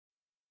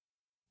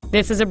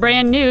This is a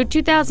brand new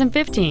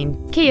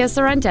 2015 Kia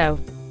Sorento.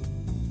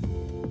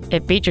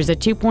 It features a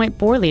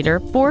 2.4-liter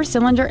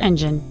four-cylinder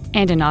engine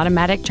and an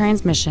automatic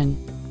transmission.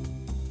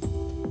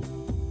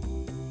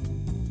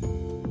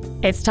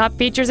 Its top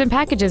features and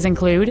packages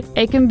include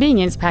a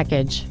convenience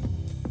package,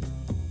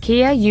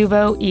 Kia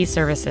Yuvo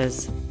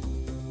e-services,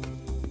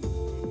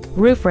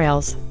 roof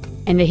rails,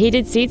 and the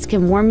heated seats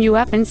can warm you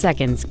up in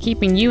seconds,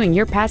 keeping you and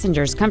your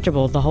passengers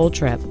comfortable the whole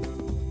trip.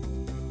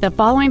 The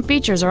following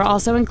features are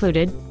also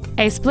included: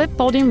 a split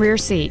folding rear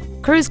seat,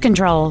 cruise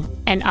control,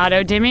 an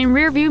auto-dimming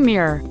rear-view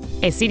mirror,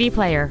 a CD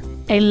player,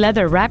 a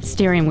leather-wrapped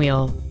steering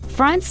wheel,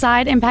 front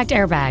side impact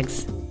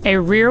airbags, a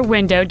rear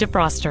window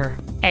defroster,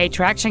 a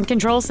traction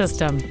control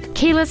system,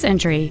 keyless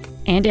entry,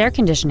 and air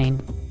conditioning.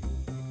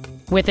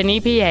 With an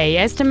EPA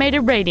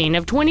estimated rating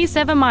of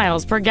 27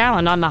 miles per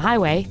gallon on the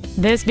highway,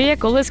 this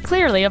vehicle is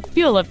clearly a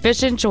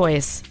fuel-efficient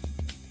choice.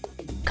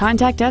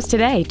 Contact us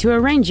today to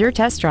arrange your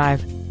test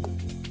drive.